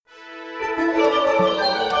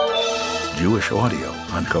Jewish audio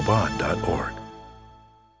on Chabad.org.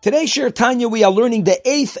 Today, Shir Tanya, we are learning the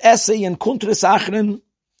 8th essay in Kuntres Acharon.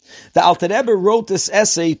 The Alter Rebbe wrote this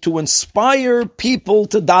essay to inspire people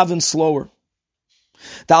to daven slower.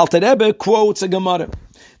 The Alter Rebbe quotes a Gemara.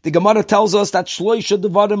 The Gemara tells us that Shloisha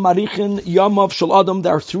Devarim Marichin Yamav Shel Adam.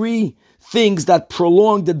 There are three things that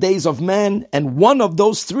prolong the days of man, and one of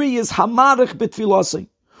those three is Hamarich B'Tfilasei,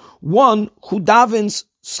 one who davens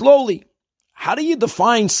slowly. How do you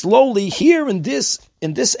define slowly? Here in this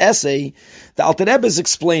essay, the Alter Rebbe is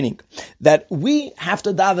explaining that we have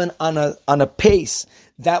to daven on a pace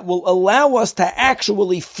that will allow us to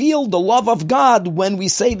actually feel the love of God when we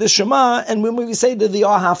say the Shema and when we say the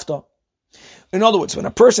Ahavta. In other words, when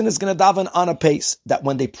a person is going to daven on a pace that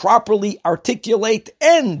when they properly articulate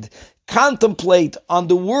and contemplate on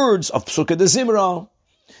the words of Psukkah de Zimra,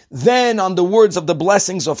 then on the words of the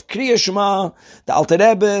blessings of Kriya Shema, the Alter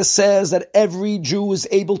Rebbe says that every Jew is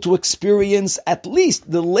able to experience at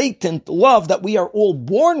least the latent love that we are all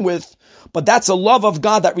born with, but that's a love of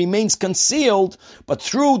God that remains concealed, but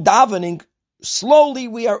through davening, slowly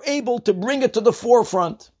we are able to bring it to the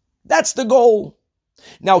forefront. That's the goal.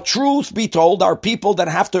 Now, truth be told, are people that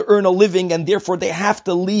have to earn a living and therefore they have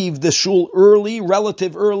to leave the shul early,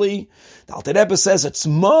 relative early. The Alter Rebbe says it's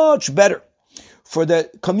much better for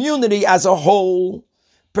the community as a whole,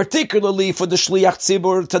 particularly for the Shliach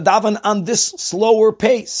Tzibur, to daven on this slower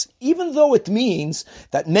pace, even though it means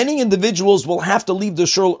that many individuals will have to leave the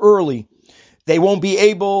shul early. They won't be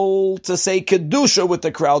able to say Kedusha with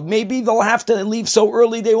the crowd. Maybe they'll have to leave so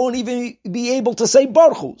early they won't even be able to say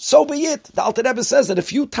Baruch Hu. So be it. The Alter Rebbe says that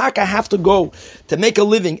if you taka have to go to make a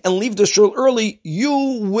living and leave the shul early,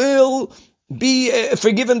 you will be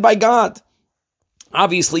forgiven by God.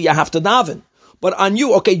 Obviously, you have to daven. But on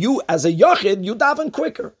you, you as a yachid, you daven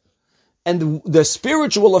quicker. And the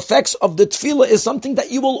spiritual effects of the tefillah is something that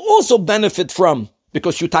you will also benefit from,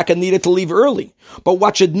 because you taka needed to leave early. But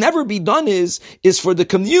what should never be done is for the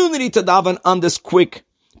community to daven on this quick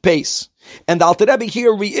pace. And the Alter Rebbe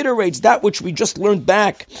here reiterates that which we just learned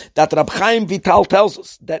back, that Rab Chaim Vital tells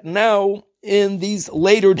us, that now in these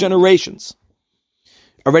later generations,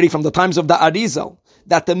 already from the times of the Arizal,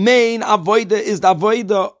 that the main avoida is the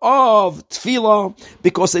avoida of tefillah,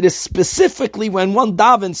 because it is specifically when one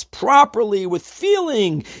davens properly with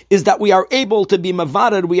feeling, is that we are able to be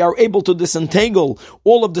mavared, we are able to disentangle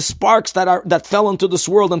all of the sparks that fell into this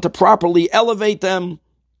world and to properly elevate them.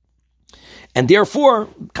 And therefore,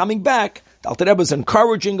 coming back, the Alter Rebbe is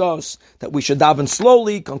encouraging us that we should daven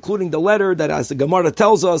slowly, concluding the letter that, as the Gemara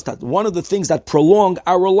tells us, that one of the things that prolong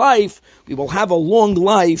our life, we will have a long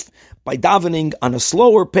life by davening on a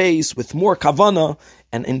slower pace with more kavanah,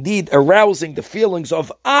 and indeed arousing the feelings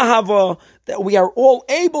of ahava that we are all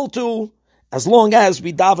able to, as long as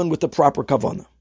we daven with the proper kavanah.